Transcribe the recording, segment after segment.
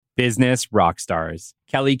Business Rockstars.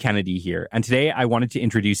 Kelly Kennedy here, and today I wanted to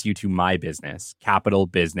introduce you to my business, Capital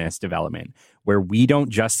Business Development, where we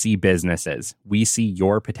don't just see businesses, we see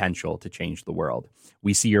your potential to change the world.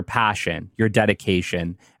 We see your passion, your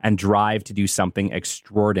dedication, and drive to do something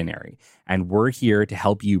extraordinary, and we're here to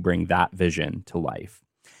help you bring that vision to life.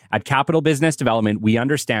 At Capital Business Development, we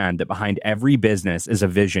understand that behind every business is a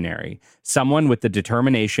visionary, someone with the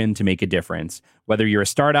determination to make a difference. Whether you're a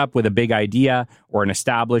startup with a big idea or an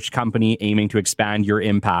established company aiming to expand your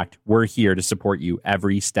impact, we're here to support you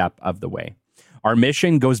every step of the way. Our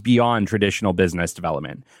mission goes beyond traditional business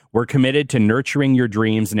development. We're committed to nurturing your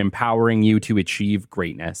dreams and empowering you to achieve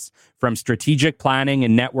greatness. From strategic planning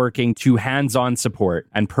and networking to hands-on support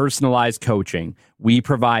and personalized coaching, we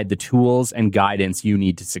provide the tools and guidance you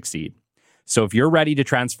need to succeed. So if you're ready to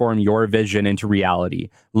transform your vision into reality,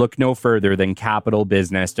 look no further than Capital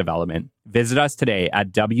Business Development. Visit us today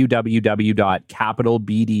at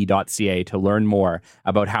www.capitalbd.ca to learn more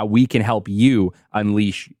about how we can help you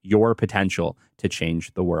unleash your potential to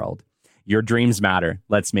change the world. Your dreams matter.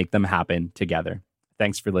 Let's make them happen together.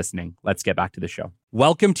 Thanks for listening. Let's get back to the show.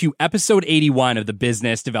 Welcome to episode 81 of the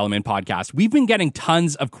Business Development Podcast. We've been getting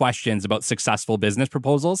tons of questions about successful business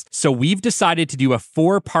proposals, so we've decided to do a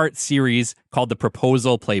 4-part series called the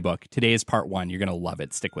Proposal Playbook. Today is part 1. You're going to love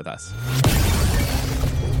it. Stick with us.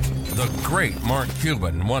 The great Mark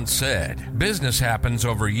Cuban once said, "Business happens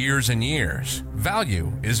over years and years.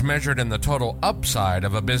 Value is measured in the total upside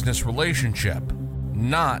of a business relationship,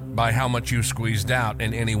 not by how much you squeezed out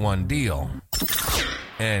in any one deal."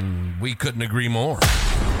 And we couldn't agree more.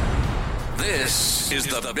 This is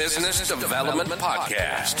the Business Development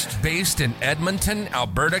Podcast, based in Edmonton,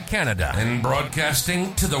 Alberta, Canada, and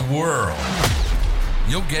broadcasting to the world.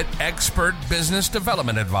 You'll get expert business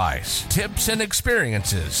development advice, tips and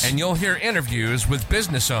experiences, and you'll hear interviews with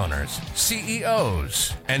business owners,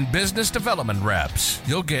 CEOs, and business development reps.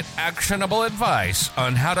 You'll get actionable advice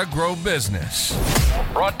on how to grow business.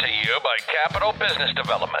 Brought to you by Capital Business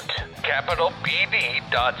Development,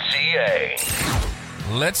 capitalbd.ca.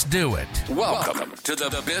 Let's do it. Welcome to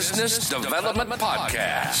the Business Development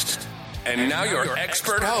Podcast. And now your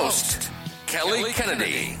expert host, Kelly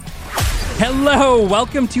Kennedy. Hello,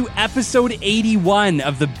 welcome to episode 81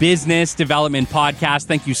 of the Business Development Podcast.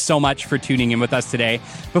 Thank you so much for tuning in with us today.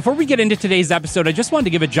 Before we get into today's episode, I just wanted to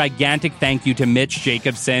give a gigantic thank you to Mitch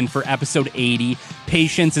Jacobson for episode 80.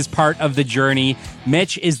 Patience is part of the journey.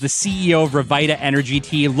 Mitch is the CEO of Revita Energy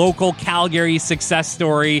Tea, local Calgary success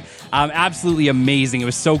story. Absolutely amazing. It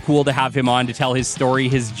was so cool to have him on to tell his story,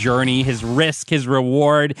 his journey, his risk, his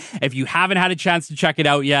reward. If you haven't had a chance to check it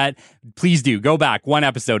out yet, please do. Go back one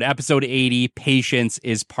episode, episode 80. Patience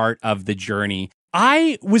is part of the journey.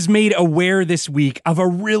 I was made aware this week of a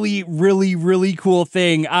really cool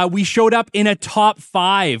thing. We showed up in a top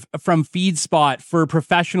 5 from FeedSpot for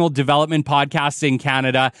professional development podcasts in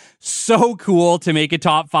Canada. So cool to make a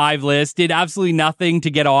top 5 list. Did absolutely nothing to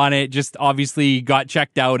get on it. Just obviously got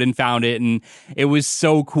checked out and found it. And it was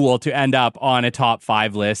so cool to end up on a top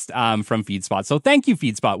 5 list from FeedSpot. So thank you,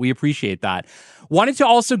 FeedSpot. We appreciate that. Wanted to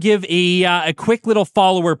also give a quick little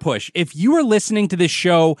follower push. If you are listening to this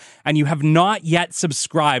show and you have not yet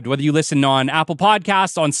subscribed, whether you listen on Apple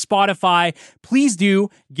Podcasts, on Spotify, please do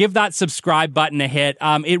give that subscribe button a hit.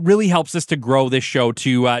 It really helps us to grow this show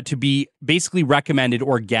to be basically recommended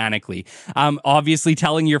organically. Obviously,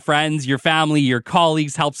 telling your friends, your family, your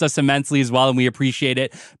colleagues helps us immensely as well, and we appreciate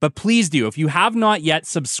it. But please do, if you have not yet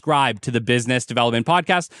subscribed to the Business Development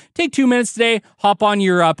Podcast, take 2 minutes today, hop on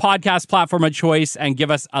your podcast platform of choice, and give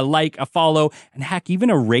us a like, a follow, and heck, even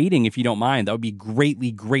a rating if you don't mind. That would be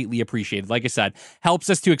greatly appreciated. Like I said, helps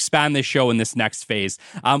us to expand this show in this next phase.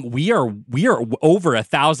 We are over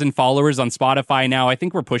 1,000 followers on Spotify now. I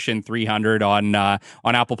think we're pushing 300 on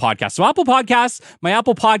Apple Podcasts. So Apple Podcasts, my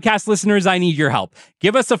Apple Podcast listeners, I need your help.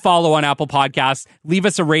 Give us a follow on Apple Podcasts. Leave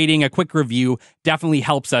us a rating, a quick review. Definitely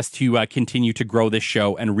helps us to continue to grow this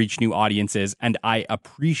show and reach new audiences, and I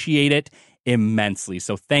appreciate it immensely.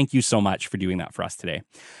 So thank you so much for doing that for us today.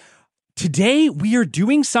 Today, we are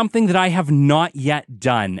doing something that I have not yet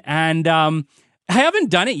done. And I haven't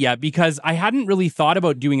done it yet because I hadn't really thought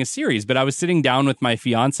about doing a series, but I was sitting down with my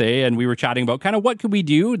fiance and we were chatting about kind of what could we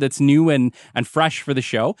do that's new and fresh for the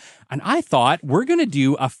show. And I thought we're going to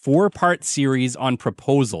do a 4-part series on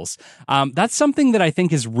proposals. That's something that I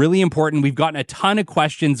think is really important. We've gotten a ton of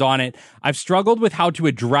questions on it. I've struggled with how to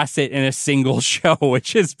address it in a single show,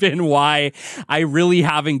 which has been why I really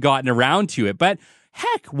haven't gotten around to it. But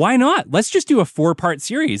heck, why not? Let's just do a 4-part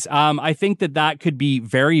series. I think that could be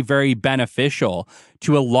very, very beneficial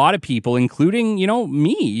to a lot of people, including,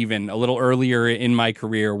 me even a little earlier in my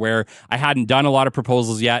career where I hadn't done a lot of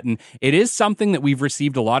proposals yet. And it is something that we've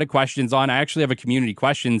received a lot of questions on. I actually have a community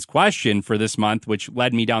questions question for this month, which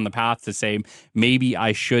led me down the path to say maybe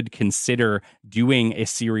I should consider doing a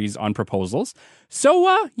series on proposals.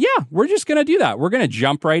 So, we're just going to do that. We're going to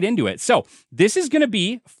jump right into it. So this is going to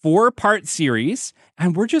be 4-part series,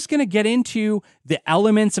 and we're just going to get into the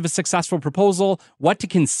elements of a successful proposal, what to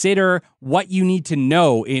consider, what you need to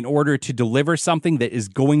know in order to deliver something that is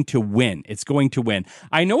going to win. It's going to win.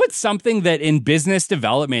 I know it's something that in business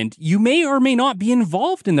development, you may or may not be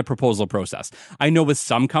involved in the proposal process. I know with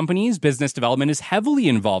some companies, business development is heavily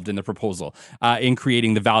involved in the proposal, in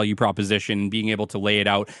creating the value proposition, being able to lay it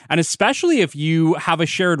out. And especially if you have a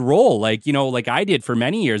shared role, like I did for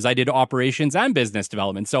many years, I did operations and business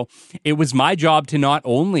development. So it was my job to not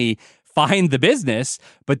only find the business,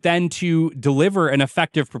 but then to deliver an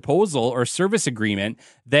effective proposal or service agreement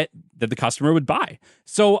that the customer would buy.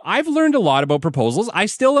 So I've learned a lot about proposals. I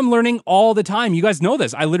still am learning all the time. You guys know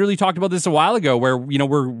this. I literally talked about this a while ago where, we're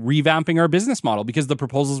revamping our business model because the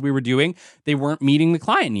proposals we were doing, they weren't meeting the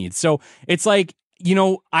client needs. So it's like,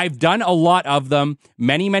 I've done a lot of them.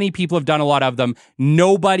 Many, many people have done a lot of them.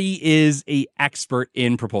 Nobody is an expert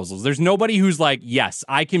in proposals. There's nobody who's like, yes,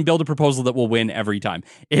 I can build a proposal that will win every time.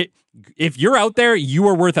 If you're out there, you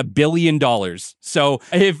are worth $1 billion. So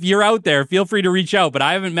if you're out there, feel free to reach out. But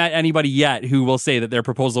I haven't met anybody yet who will say that their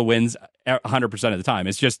proposal wins 100% of the time.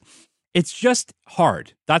 It's just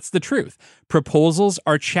hard. That's the truth. Proposals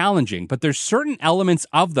are challenging, but there's certain elements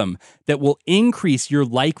of them that will increase your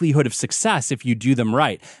likelihood of success if you do them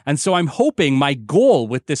right. And so I'm hoping my goal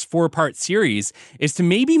with this 4-part series is to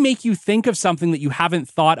maybe make you think of something that you haven't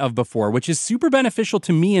thought of before, which is super beneficial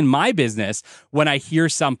to me in my business when I hear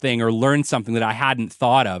something or learn something that I hadn't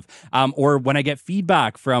thought of, or when I get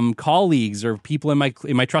feedback from colleagues or people in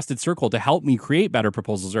my trusted circle to help me create better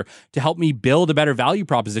proposals or to help me build a better value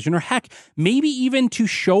proposition, or heck, maybe even to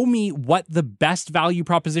show me what the best value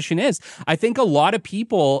proposition is. I think a lot of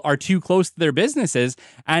people are too close to their businesses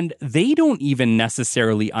and they don't even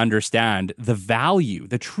necessarily understand the value,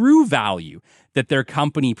 the true value that their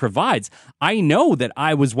company provides. I know that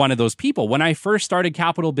I was one of those people. When I first started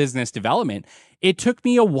Capital Business Development, it took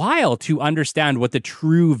me a while to understand what the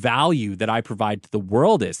true value that I provide to the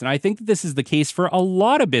world is. And I think that this is the case for a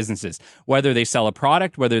lot of businesses, whether they sell a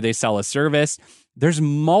product, whether they sell a service. There's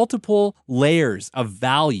multiple layers of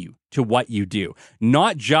value to what you do,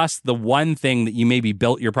 not just the one thing that you maybe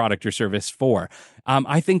built your product or service for.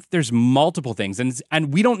 I think there's multiple things,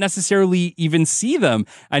 and we don't necessarily even see them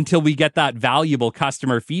until we get that valuable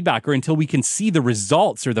customer feedback or until we can see the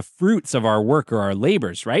results or the fruits of our work or our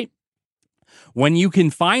labors, right? When you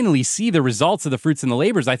can finally see the results of the fruits and the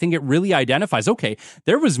labors, I think it really identifies, okay,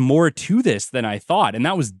 there was more to this than I thought. And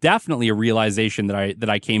that was definitely a realization that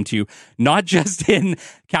I came to, not just in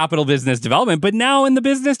Capital Business Development, but now in the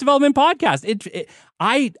Business Development Podcast.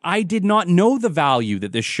 I did not know the value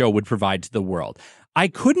that this show would provide to the world. I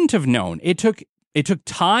couldn't have known. It took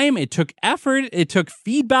time, it took effort, it took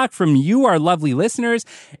feedback from you, our lovely listeners.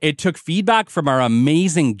 It took feedback from our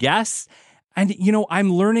amazing guests. And,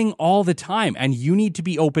 I'm learning all the time, and you need to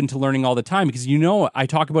be open to learning all the time because, I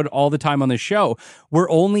talk about it all the time on the show. We're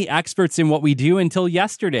only experts in what we do until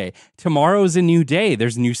yesterday. Tomorrow's a new day.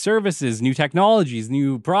 There's new services, new technologies,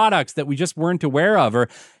 new products that we just weren't aware of. Or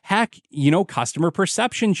heck, customer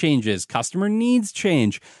perception changes, customer needs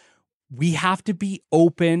change. We have to be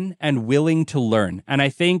open and willing to learn. And I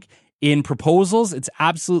think in proposals, it's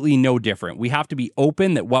absolutely no different. We have to be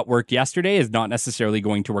open that what worked yesterday is not necessarily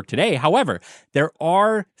going to work today. However, there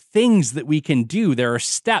are things that we can do. There are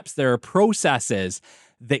steps, there are processes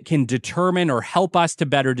that can determine or help us to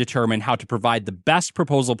better determine how to provide the best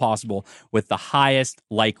proposal possible with the highest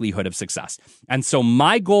likelihood of success. And so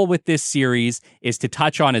my goal with this series is to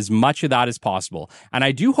touch on as much of that as possible. And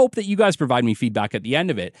I do hope that you guys provide me feedback at the end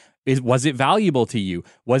of it. Was it valuable to you?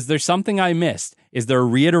 Was there something I missed? Is there a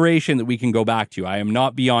reiteration that we can go back to? I am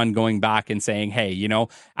not beyond going back and saying, hey,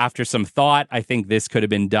 after some thought, I think this could have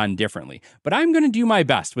been done differently. But I'm going to do my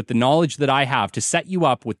best with the knowledge that I have to set you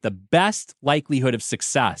up with the best likelihood of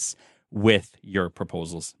success with your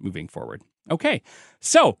proposals moving forward. Okay,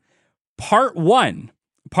 so part one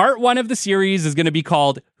of the series is going to be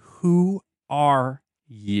called Who Are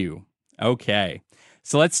You? Okay,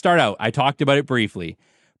 so let's start out. I talked about it briefly.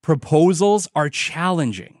 Proposals are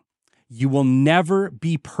challenging. You will never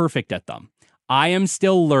be perfect at them. I am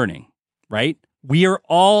still learning, right? We are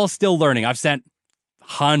all still learning. I've sent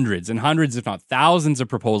hundreds and hundreds, if not thousands of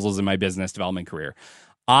proposals in my business development career.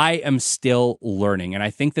 I am still learning. And I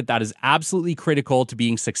think that that is absolutely critical to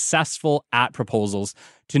being successful at proposals,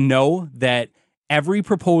 to know that every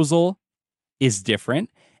proposal is different.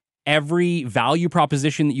 Every value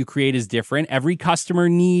proposition that you create is different. Every customer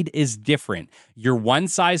need is different. Your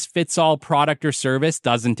one-size-fits-all product or service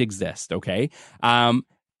doesn't exist, okay?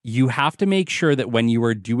 You have to make sure that when you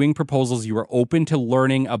are doing proposals, you are open to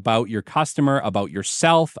learning about your customer, about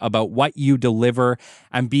yourself, about what you deliver,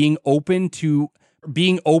 and being open to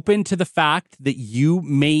the fact that you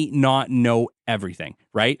may not know everything,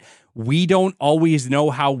 right? We don't always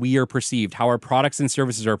know how we are perceived, how our products and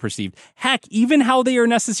services are perceived. Heck, even how they are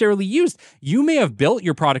necessarily used. You may have built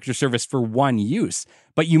your product or service for one use,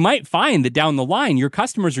 but you might find that down the line, your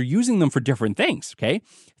customers are using them for different things, okay?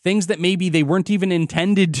 Things that maybe they weren't even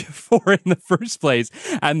intended for in the first place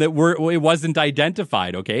and that it wasn't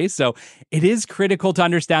identified, okay? So it is critical to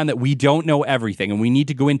understand that we don't know everything, and we need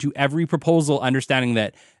to go into every proposal understanding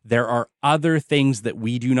that there are other things that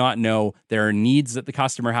we do not know. There are needs that the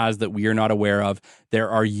customer has that we are not aware of. There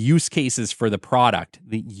are use cases for the product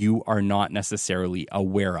that you are not necessarily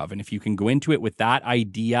aware of. And if you can go into it with that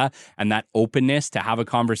idea and that openness to have a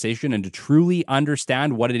conversation and to truly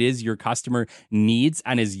understand what it is your customer needs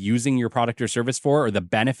and is using your product or service for, or the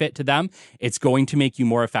benefit to them, it's going to make you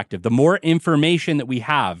more effective. The more information that we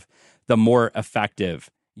have, the more effective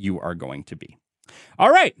you are going to be. All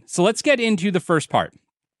right, so let's get into the first part.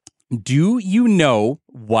 Do you know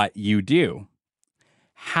what you do?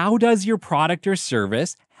 How does your product or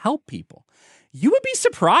service help people? You would be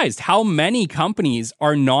surprised how many companies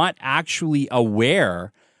are not actually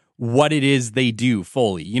aware what it is they do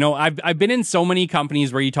fully. You know, I've been in so many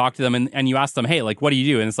companies where you talk to them and you ask them, hey, like, what do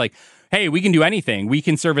you do? And it's like, hey, we can do anything. We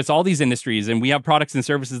can service all these industries, and we have products and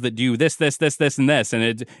services that do this, and this.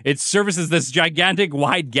 And it services this gigantic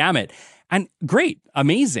wide gamut. And great,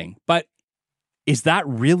 amazing. But is that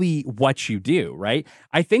really what you do, right?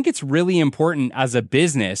 I think it's really important as a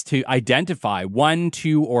business to identify 1,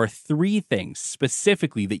 2, or 3 things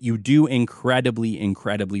specifically that you do incredibly,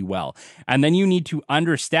 incredibly well. And then you need to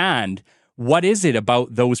understand, what is it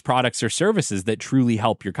about those products or services that truly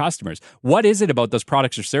help your customers? What is it about those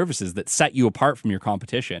products or services that set you apart from your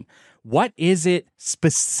competition? What is it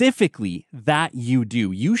specifically that you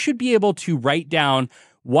do? You should be able to write down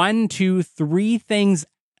 1, 2, 3 things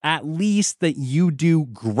at least that you do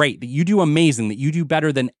great, that you do amazing, that you do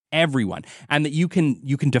better than everyone, and that you can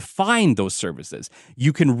define those services.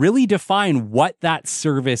 You can really define what that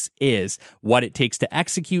service is, what it takes to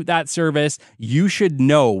execute that service. You should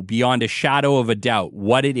know beyond a shadow of a doubt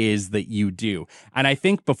what it is that you do. And I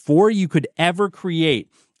think before you could ever create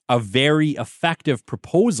a very effective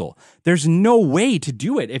proposal, there's no way to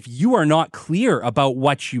do it if you are not clear about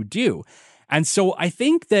what you do. And so I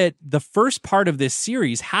think that the first part of this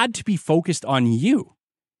series had to be focused on you,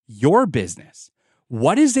 your business.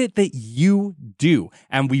 What is it that you do?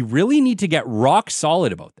 And we really need to get rock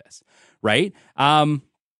solid about this, right?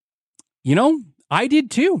 You know, I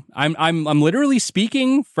did too. I'm literally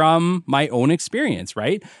speaking from my own experience,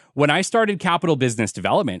 right? When I started Capital Business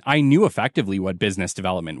Development, I knew effectively what business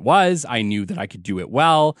development was. I knew that I could do it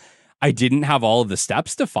well. I didn't have all of the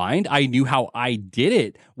steps defined. I knew how I did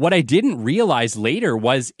it. What I didn't realize later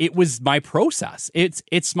was it was my process.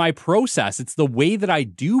 It's my process. It's the way that I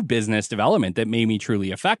do business development that made me truly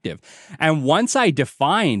effective. And once I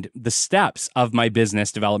defined the steps of my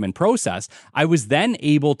business development process, I was then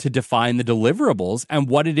able to define the deliverables and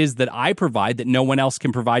what it is that I provide that no one else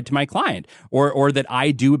can provide to my client, or that I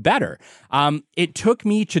do better. It took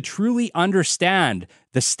me to truly understand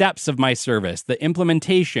the steps of my service, the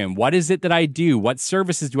implementation. What is it that I do? What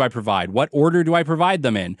services do I provide? What order do I provide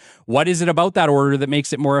them in? What is it about that order that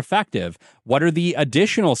makes it more effective? What are the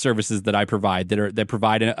additional services that I provide that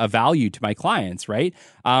provide a value to my clients, right?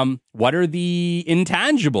 What are the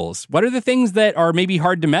intangibles? What are the things that are maybe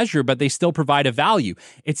hard to measure, but they still provide a value?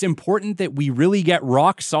 It's important that we really get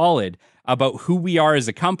rock solid about who we are as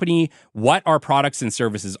a company, what our products and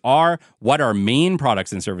services are, what our main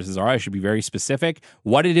products and services are. I should be very specific.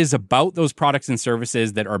 What it is about those products and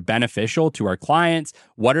services that are beneficial to our clients.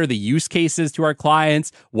 What are the use cases to our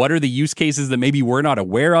clients? What are the use cases that maybe we're not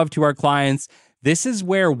aware of to our clients? This is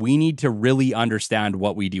where we need to really understand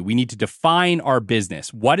what we do. We need to define our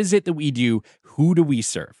business. What is it that we do? Who do we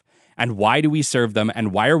serve? And why do we serve them?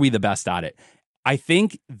 And why are we the best at it? I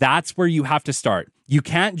think that's where you have to start. You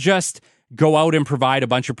can't just go out and provide a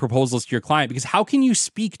bunch of proposals to your client, because how can you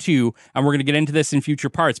speak to, and we're going to get into this in future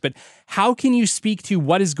parts, but how can you speak to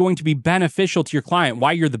what is going to be beneficial to your client,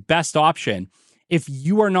 why you're the best option, if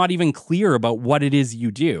you are not even clear about what it is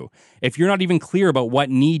you do, if you're not even clear about what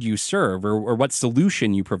need you serve or what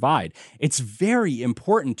solution you provide. It's very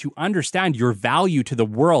important to understand your value to the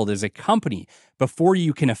world as a company before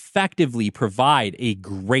you can effectively provide a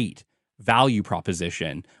great value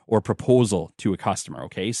proposition or proposal to a customer,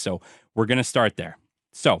 okay? So we're going to start there.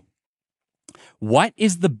 So what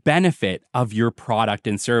is the benefit of your product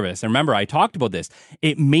and service? And remember, I talked about this.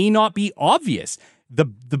 It may not be obvious.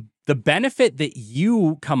 The benefit that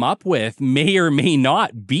you come up with may or may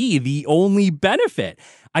not be the only benefit.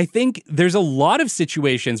 I think there's a lot of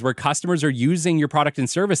situations where customers are using your product and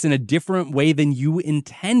service in a different way than you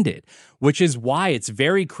intended, which is why it's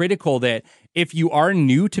very critical that if you are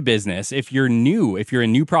new to business, if you're a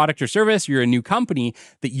new product or service, you're a new company,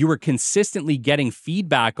 that you are consistently getting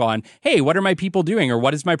feedback on, hey, what are my people doing? Or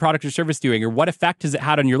what is my product or service doing? Or what effect has it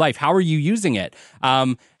had on your life? How are you using it?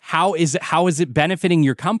 How is it benefiting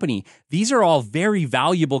your company? These are all very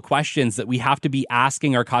valuable questions that we have to be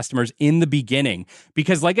asking our customers in the beginning.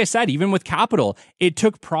 Because like I said, even with Capital, it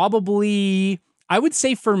took probably, I would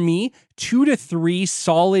say for me, 2 to 3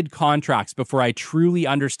 solid contracts before I truly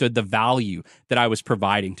understood the value that I was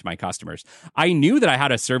providing to my customers. I knew that I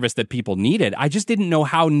had a service that people needed. I just didn't know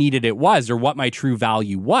how needed it was or what my true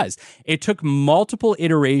value was. It took multiple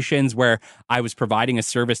iterations where I was providing a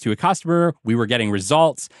service to a customer. We were getting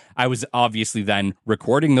results. I was obviously then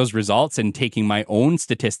recording those results and taking my own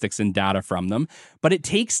statistics and data from them. But it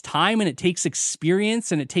takes time and it takes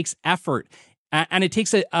experience and it takes effort. And it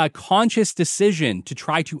takes a conscious decision to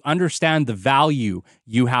try to understand the value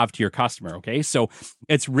you have to your customer, okay? So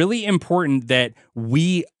it's really important that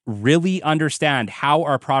we really understand how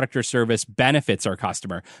our product or service benefits our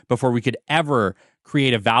customer before we could ever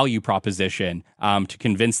create a value proposition to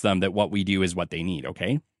convince them that what we do is what they need,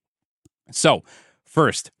 okay? So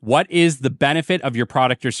first, what is the benefit of your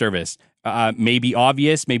product or service? Maybe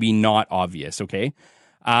obvious, maybe not obvious, okay?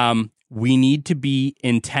 We need to be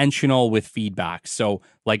intentional with feedback. So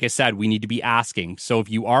like I said, we need to be asking. So if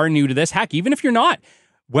you are new to this, heck, even if you're not,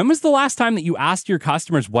 when was the last time that you asked your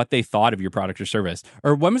customers what they thought of your product or service?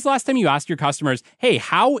 Or when was the last time you asked your customers, hey,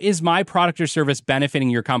 how is my product or service benefiting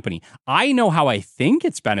your company? I know how I think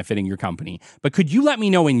it's benefiting your company, but could you let me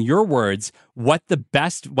know in your words what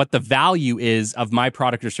the value is of my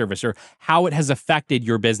product or service, or how it has affected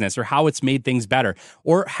your business, or how it's made things better,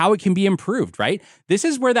 or how it can be improved, right? This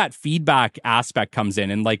is where that feedback aspect comes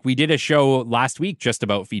in. And like we did a show last week just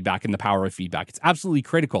about feedback and the power of feedback. It's absolutely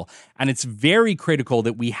critical. And it's very critical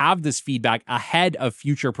that we have this feedback ahead of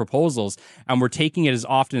future proposals, and we're taking it as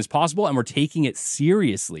often as possible, and we're taking it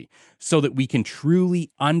seriously so that we can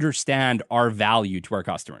truly understand our value to our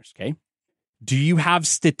customers, okay? Do you have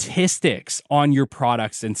statistics on your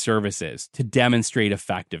products and services to demonstrate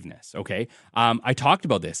effectiveness? Okay. I talked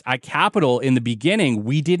about this. At Capital, in the beginning,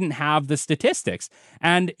 we didn't have the statistics.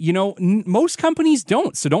 And, most companies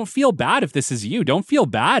don't. So don't feel bad if this is you. Don't feel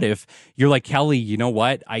bad if you're like, Kelly, you know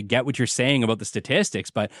what? I get what you're saying about the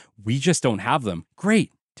statistics, but we just don't have them.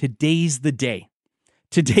 Great. Today's the day.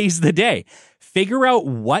 Today's the day. Figure out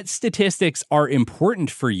what statistics are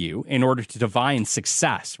important for you in order to define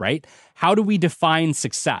success, right? How do we define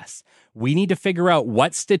success? We need to figure out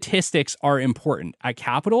what statistics are important. At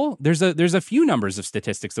Capital, there's a few numbers of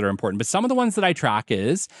statistics that are important, but some of the ones that I track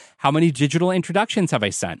is how many digital introductions have I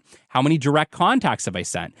sent? How many direct contacts have I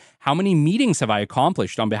sent? How many meetings have I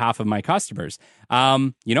accomplished on behalf of my customers?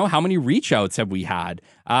 How many reach outs have we had?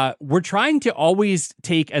 We're trying to always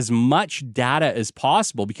take as much data as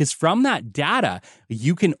possible, because from that data,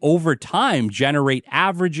 you can over time generate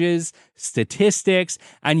averages, statistics,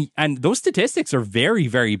 and those statistics are very,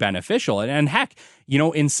 very beneficial. And heck,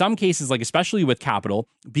 in some cases, like especially with Capital,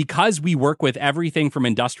 because we work with everything from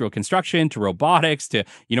industrial construction to robotics to,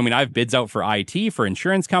 I have bids out for IT, for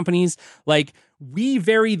insurance companies, like we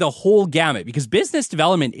vary the whole gamut because business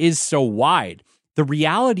development is so wide. The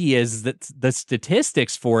reality is that the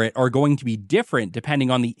statistics for it are going to be different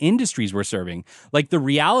depending on the industries we're serving. Like the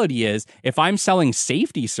reality is, if I'm selling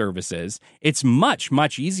safety services, it's much,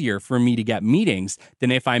 much easier for me to get meetings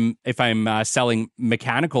than if I'm selling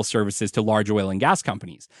mechanical services to large oil and gas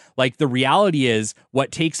companies. Like the reality is,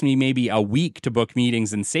 what takes me maybe a week to book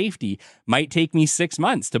meetings in safety might take me 6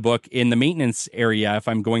 months to book in the maintenance area if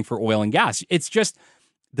I'm going for oil and gas. It's just,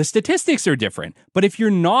 the statistics are different. But if you're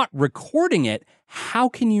not recording it, how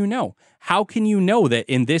can you know? How can you know that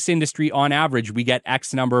in this industry, on average, we get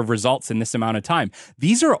X number of results in this amount of time?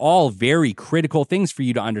 These are all very critical things for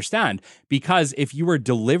you to understand, because if you are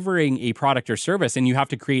delivering a product or service and you have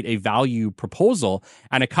to create a value proposal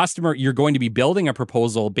and a customer, you're going to be building a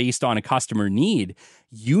proposal based on a customer need,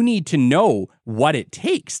 you need to know what it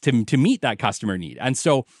takes to meet that customer need. And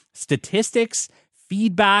so statistics,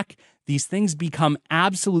 feedback, these things become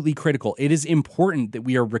absolutely critical. It is important that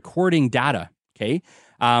we are recording data, okay?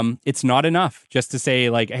 It's not enough just to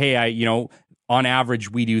say like, hey, on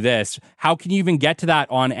average, we do this. How can you even get to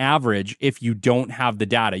that on average if you don't have the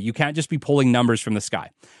data? You can't just be pulling numbers from the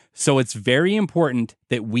sky. So it's very important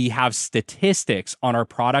that we have statistics on our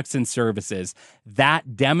products and services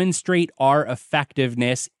that demonstrate our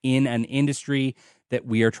effectiveness in an industry that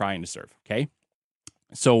we are trying to serve, okay?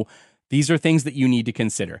 So these are things that you need to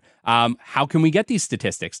consider. How can we get these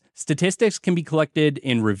statistics? Statistics can be collected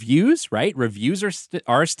in reviews, right? Reviews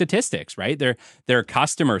are statistics, right? They're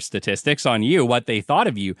customer statistics on you, what they thought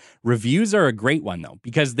of you. Reviews are a great one, though,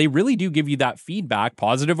 because they really do give you that feedback,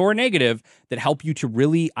 positive or negative, that help you to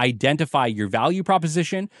really identify your value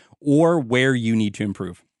proposition or where you need to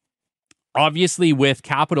improve. Obviously, with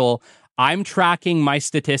Capital, I'm tracking my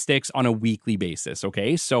statistics on a weekly basis,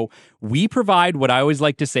 okay? So we provide what I always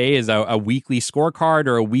like to say is a weekly scorecard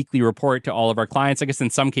or a weekly report to all of our clients. I guess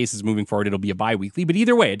in some cases moving forward, it'll be a bi-weekly, but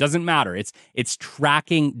either way, it doesn't matter. It's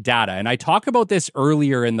tracking data. And I talk about this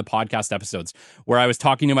earlier in the podcast episodes where I was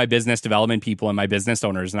talking to my business development people and my business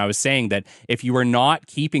owners, and I was saying that if you are not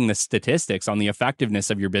keeping the statistics on the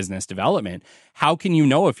effectiveness of your business development, how can you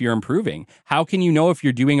know if you're improving? How can you know if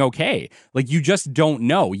you're doing okay? Like, you just don't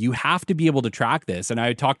know. You have to be able to track this. And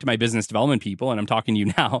I talk to my business development people, and I'm talking to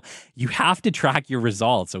you now. You have to track your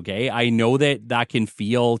results, okay? I know that can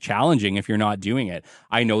feel challenging if you're not doing it.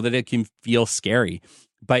 I know that it can feel scary.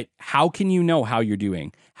 But how can you know how you're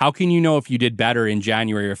doing? How can you know if you did better in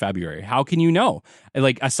January or February? How can you know?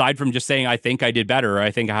 Like, aside from just saying, I think I did better, or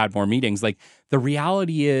I think I had more meetings, like, the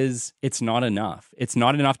reality is it's not enough. It's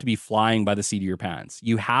not enough to be flying by the seat of your pants.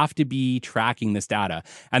 You have to be tracking this data.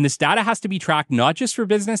 And this data has to be tracked not just for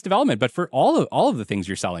business development, but for all of the things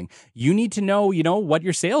you're selling. You need to know, what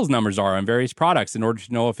your sales numbers are on various products in order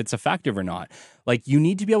to know if it's effective or not. Like, you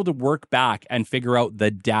need to be able to work back and figure out the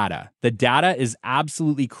data. The data is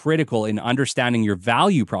absolutely critical in understanding your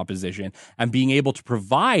value proposition and being able to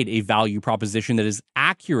provide a value proposition that is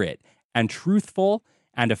accurate and truthful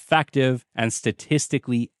and effective and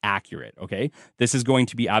statistically accurate, okay? This is going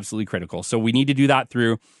to be absolutely critical. So we need to do that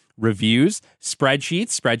through reviews,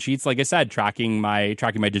 spreadsheets, like I said, tracking my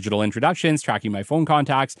digital introductions, tracking my phone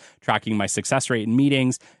contacts, tracking my success rate in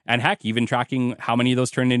meetings, and heck, even tracking how many of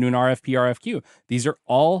those turned into an RFP, RFQ. These are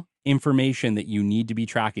all information that you need to be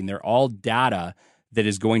tracking. They're all data that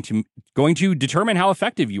is going to determine how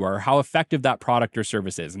effective you are, how effective that product or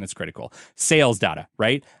service is, and it's critical. Sales data,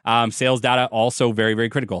 right? Sales data also very, very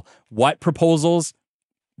critical. What proposals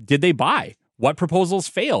did they buy? What proposals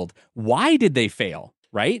failed? Why did they fail?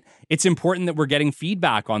 Right? It's important that we're getting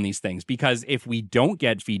feedback on these things, because if we don't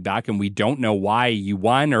get feedback and we don't know why you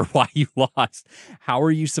won or why you lost, how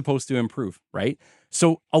are you supposed to improve? Right?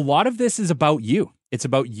 So a lot of this is about you. It's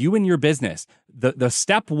about you and your business. The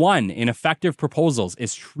step one in effective proposals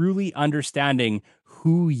is truly understanding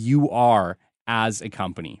who you are as a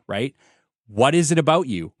company, right? What is it about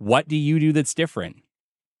you? What do you do that's different?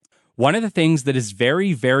 One of the things that is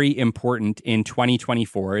very, very important in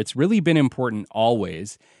 2024, it's really been important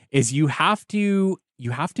always, is you have to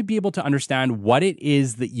be able to understand what it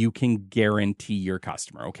is that you can guarantee your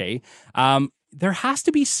customer, okay? There has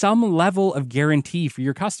to be some level of guarantee for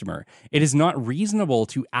your customer. It is not reasonable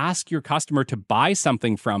to ask your customer to buy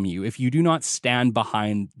something from you if you do not stand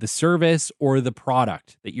behind the service or the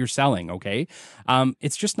product that you're selling, okay?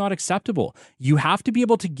 It's just not acceptable. You have to be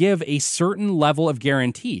able to give a certain level of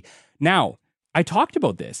guarantee. Now, I talked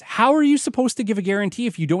about this. How are you supposed to give a guarantee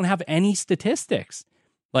if you don't have any statistics?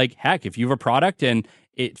 Like, heck, if you have a product and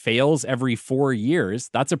it fails every 4 years,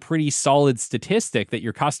 that's a pretty solid statistic that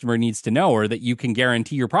your customer needs to know, or that you can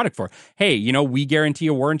guarantee your product for. Hey, we guarantee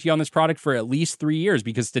a warranty on this product for at least 3 years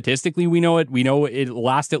because statistically we know it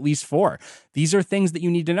lasts at least 4. These are things that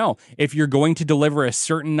you need to know. If you're going to deliver a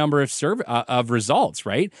certain number of results,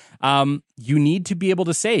 right? You need to be able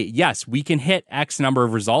to say, yes, we can hit X number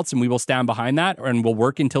of results and we will stand behind that, and we'll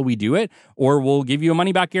work until we do it, or we'll give you a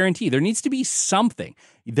money back guarantee. There needs to be something.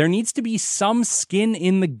 There needs to be some skin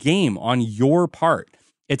in the game on your part.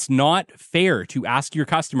 It's not fair to ask your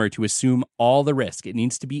customer to assume all the risk. It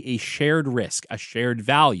needs to be a shared risk, a shared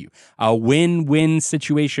value, a win-win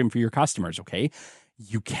situation for your customers, okay?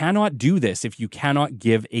 You cannot do this if you cannot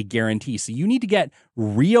give a guarantee. So you need to get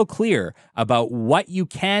real clear about what you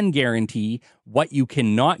can guarantee, what you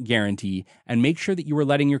cannot guarantee, and make sure that you are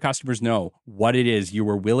letting your customers know what it is you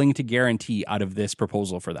are willing to guarantee out of this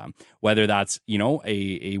proposal for them. Whether that's,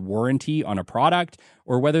 a warranty on a product,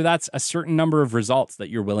 or whether that's a certain number of results that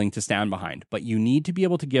you're willing to stand behind. But you need to be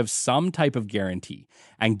able to give some type of guarantee.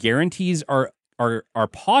 And guarantees are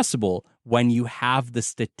possible when you have the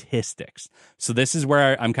statistics. So this is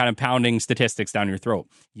where I'm kind of pounding statistics down your throat.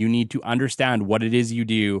 You need to understand what it is you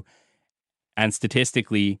do, and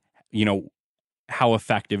statistically, how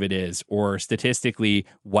effective it is, or statistically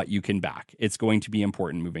what you can back. It's going to be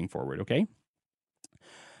important moving forward, okay?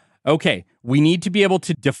 Okay, we need to be able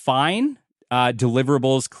to define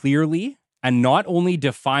deliverables clearly, and not only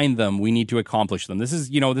define them, we need to accomplish them. This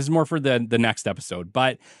is more for the next episode,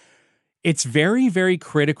 but it's very, very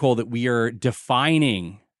critical that we are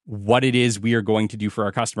defining what it is we are going to do for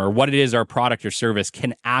our customer, what it is our product or service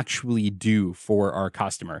can actually do for our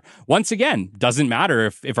customer. Once again, doesn't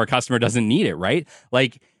matter if our customer doesn't need it, right?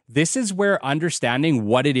 Like, this is where understanding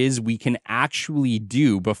what it is we can actually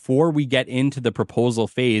do before we get into the proposal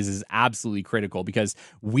phase is absolutely critical, because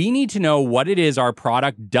we need to know what it is our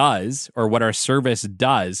product does, or what our service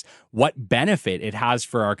does, what benefit it has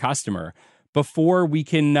for our customer, before we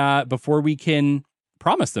can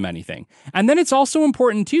promise them anything. And then it's also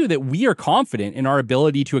important too that we are confident in our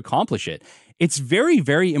ability to accomplish it. It's very,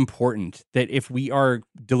 very important that if we are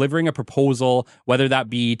delivering a proposal, whether that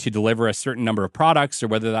be to deliver a certain number of products, or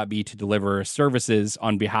whether that be to deliver services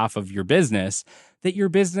on behalf of your business, that your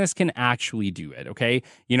business can actually do it, okay?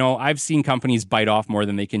 I've seen companies bite off more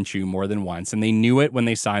than they can chew more than once, and they knew it when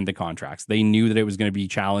they signed the contracts. They knew that it was going to be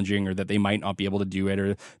challenging, or that they might not be able to do it,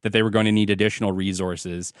 or that they were going to need additional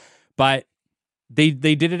resources. But they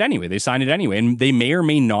did it anyway. They signed it anyway, and they may or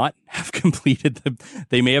may not have completed the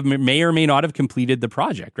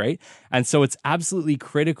project, right? And so it's absolutely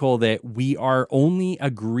critical that we are only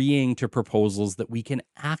agreeing to proposals that we can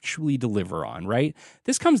actually deliver on, right?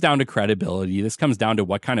 This comes down to credibility. This comes down to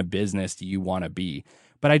what kind of business do you want to be.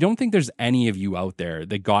 But I don't think there's any of you out there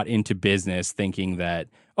that got into business thinking that,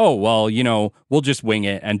 oh, well, we'll just wing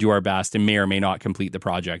it and do our best and may or may not complete the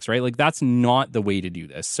projects, right? Like, that's not the way to do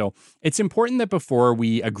this. So it's important that before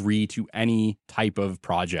we agree to any type of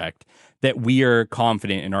project, that we are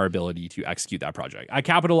confident in our ability to execute that project. At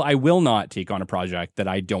Capital, I will not take on a project that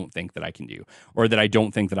I don't think that I can do, or that I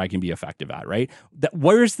don't think that I can be effective at, right?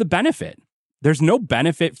 Where's the benefit? There's no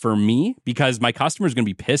benefit for me, because my customer is going to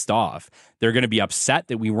be pissed off. They're going to be upset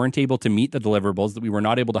that we weren't able to meet the deliverables, that we were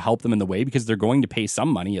not able to help them in the way, because they're going to pay some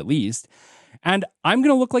money at least. And I'm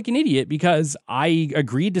going to look like an idiot because I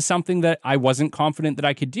agreed to something that I wasn't confident that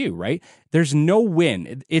I could do, right? There's no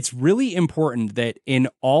win. It's really important that in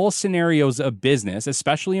all scenarios of business,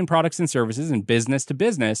 especially in products and services and business to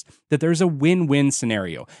business, that there's a win-win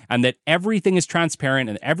scenario and that everything is transparent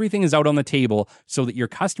and everything is out on the table so that your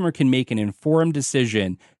customer can make an informed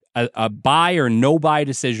decision, a buy or no buy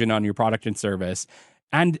decision on your product and service.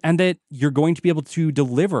 And that you're going to be able to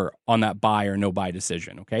deliver on that buy or no buy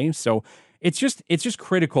decision, okay? So it's just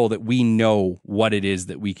critical that we know what it is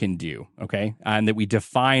that we can do, okay? And that we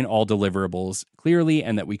define all deliverables clearly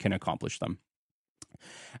and that we can accomplish them.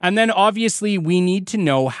 And then obviously we need to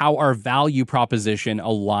know how our value proposition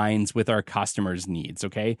aligns with our customers' needs,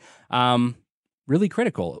 okay? Really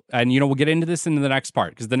critical. And, we'll get into this in the next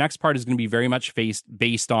part, because the next part is going to be very much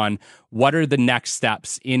based on what are the next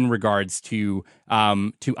steps in regards to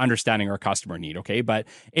understanding our customer need. Okay. But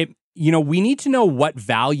we need to know what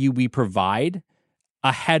value we provide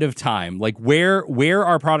ahead of time, like where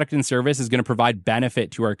our product and service is going to provide benefit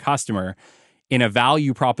to our customer in a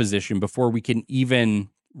value proposition before we can even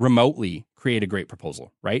remotely create a great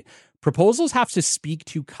proposal, right? Proposals have to speak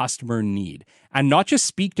to customer need, and not just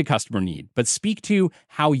speak to customer need, but speak to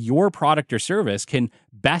how your product or service can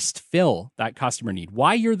best fill that customer need,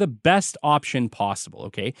 why you're the best option possible,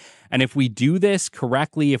 okay? And if we do this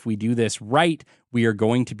correctly, if we do this right, we are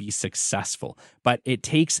going to be successful. But it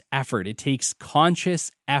takes effort. It takes conscious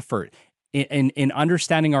effort in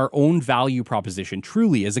understanding our own value proposition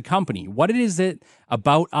truly as a company. What is it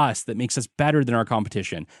about us that makes us better than our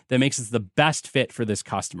competition, that makes us the best fit for this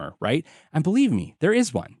customer, right? And believe me, there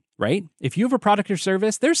is one, right? If you have a product or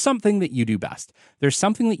service, there's something that you do best. There's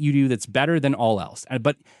something that you do that's better than all else.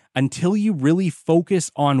 But until you really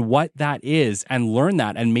focus on what that is and learn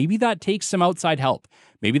that, and maybe that takes some outside help.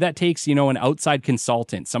 Maybe that takes, an outside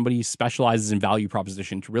consultant, somebody who specializes in value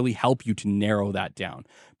proposition to really help you to narrow that down.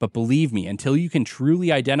 But believe me, until you can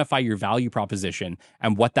truly identify your value proposition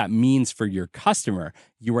and what that means for your customer,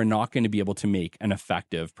 you are not going to be able to make an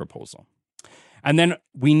effective proposal. And then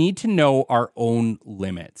we need to know our own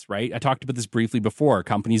limits, right? I talked about this briefly before,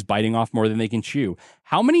 companies biting off more than they can chew.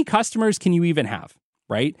 How many customers can you even have,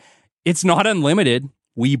 right? It's not unlimited.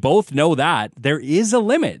 We both know that. There is a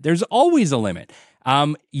limit. There's always a limit.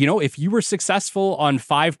 If you were successful on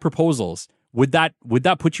 5 proposals, would that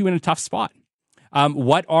put you in a tough spot?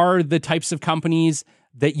 What are the types of companies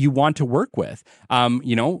that you want to work with?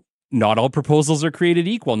 Not all proposals are created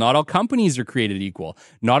equal. Not all companies are created equal.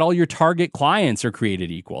 Not all your target clients are created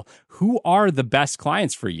equal. Who are the best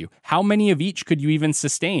clients for you? How many of each could you even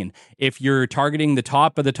sustain? If you're targeting the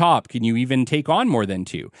top of the top, can you even take on more than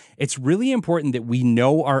 2? It's really important that we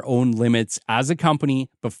know our own limits as a company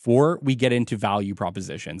before we get into value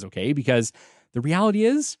propositions, okay? Because the reality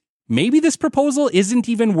is, maybe this proposal isn't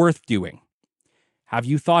even worth doing. Have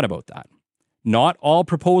you thought about that? Not all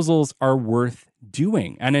proposals are worth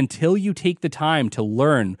doing. And until you take the time to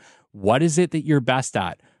learn what is it that you're best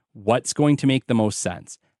at, what's going to make the most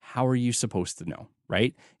sense, how are you supposed to know,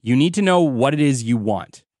 right? You need to know what it is you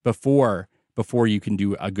want before you can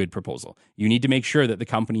do a good proposal. You need to make sure that the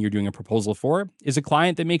company you're doing a proposal for is a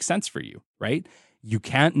client that makes sense for you, right? You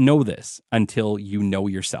can't know this until you know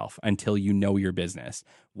yourself, until you know your business.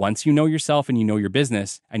 Once you know yourself and you know your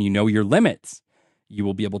business and you know your limits, you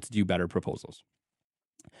will be able to do better proposals.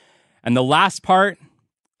 And the last part,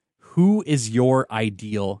 who is your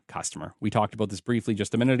ideal customer? We talked about this briefly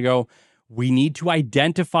just a minute ago. We need to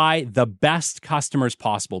identify the best customers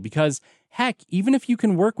possible because, heck, even if you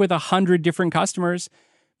can work with 100 different customers,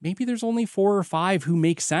 maybe there's only 4 or 5 who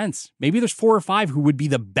make sense. Maybe there's 4 or 5 who would be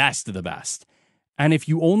the best of the best. And if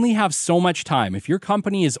you only have so much time, if your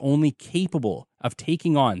company is only capable of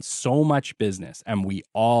taking on so much business, and we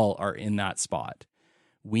all are in that spot,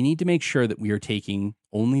 we need to make sure that we are taking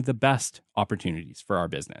only the best opportunities for our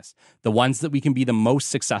business, the ones that we can be the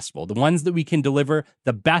most successful, the ones that we can deliver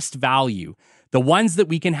the best value, the ones that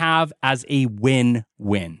we can have as a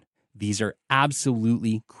win-win. These are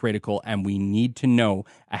absolutely critical, and we need to know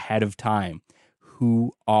ahead of time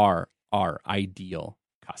who are our ideal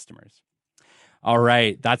customers. All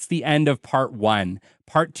right, that's the end of part 1.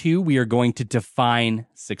 Part 2, we are going to define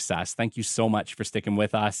success. Thank you so much for sticking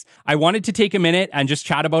with us. I wanted to take a minute and just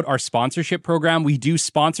chat about our sponsorship program. We do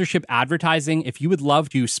sponsorship advertising. If you would love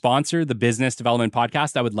to sponsor the Business Development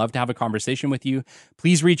Podcast, I would love to have a conversation with you.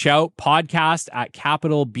 Please reach out,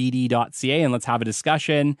 podcast@capitalbd.ca, and let's have a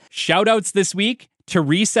discussion. Shout outs this week: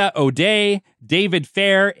 Teresa O'Day, David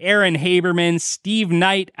Fair, Aaron Haberman, Steve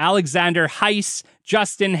Knight, Alexander Heiss,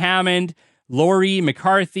 Justin Hammond, Lori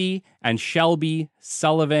McCarthy, and Shelby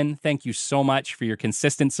Sullivan. Thank you so much for your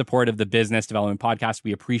consistent support of the Business Development Podcast.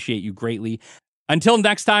 We appreciate you greatly. Until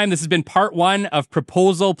next time, this has been part 1 of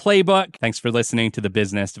Proposal Playbook. Thanks for listening to the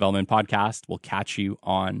Business Development Podcast. We'll catch you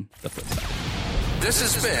on the flip side. This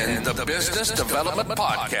has been the Business Development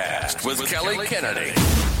Podcast with Kelly Kennedy.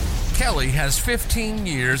 Kelly has 15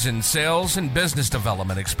 years in sales and business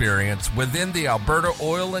development experience within the Alberta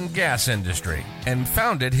oil and gas industry and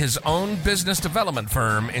founded his own business development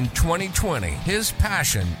firm in 2020. His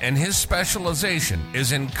passion and his specialization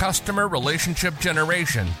is in customer relationship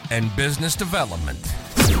generation and business development.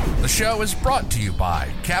 The show is brought to you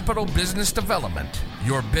by Capital Business Development,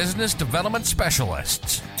 your business development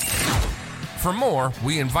specialists. For more,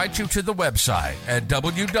 we invite you to the website at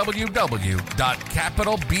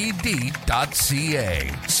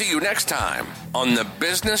www.capitalbd.ca. See you next time on the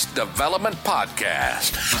Business Development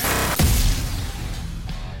Podcast.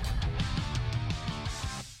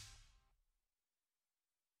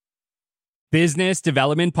 Business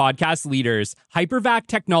Development Podcast leaders, Hypervac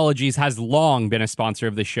Technologies has long been a sponsor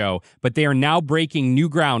of the show, but they are now breaking new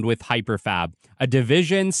ground with Hyperfab, a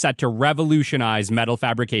division set to revolutionize metal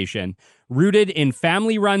fabrication. Rooted in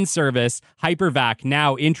family-run service, Hypervac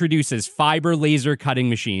now introduces fiber laser cutting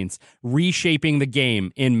machines, reshaping the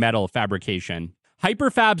game in metal fabrication.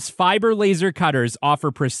 Hyperfab's fiber laser cutters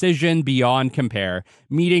offer precision beyond compare,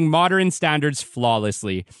 meeting modern standards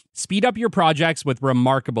flawlessly. Speed up your projects with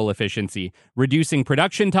remarkable efficiency, reducing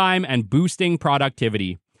production time and boosting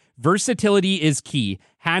productivity. Versatility is key,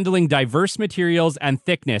 handling diverse materials and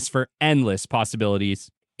thickness for endless possibilities.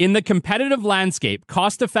 In the competitive landscape,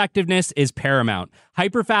 cost-effectiveness is paramount.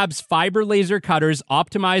 Hyperfab's fiber laser cutters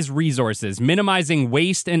optimize resources, minimizing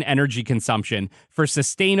waste and energy consumption for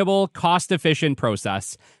sustainable, cost-efficient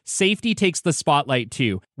process. Safety takes the spotlight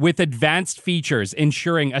too, with advanced features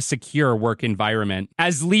ensuring a secure work environment.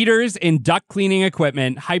 As leaders in duct cleaning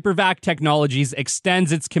equipment, Hypervac Technologies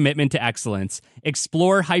extends its commitment to excellence.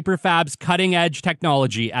 Explore Hyperfab's cutting-edge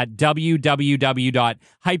technology at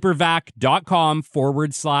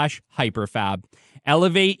www.hypervac.com/Hyperfab.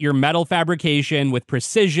 Elevate your metal fabrication with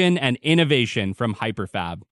precision and innovation from Hyperfab.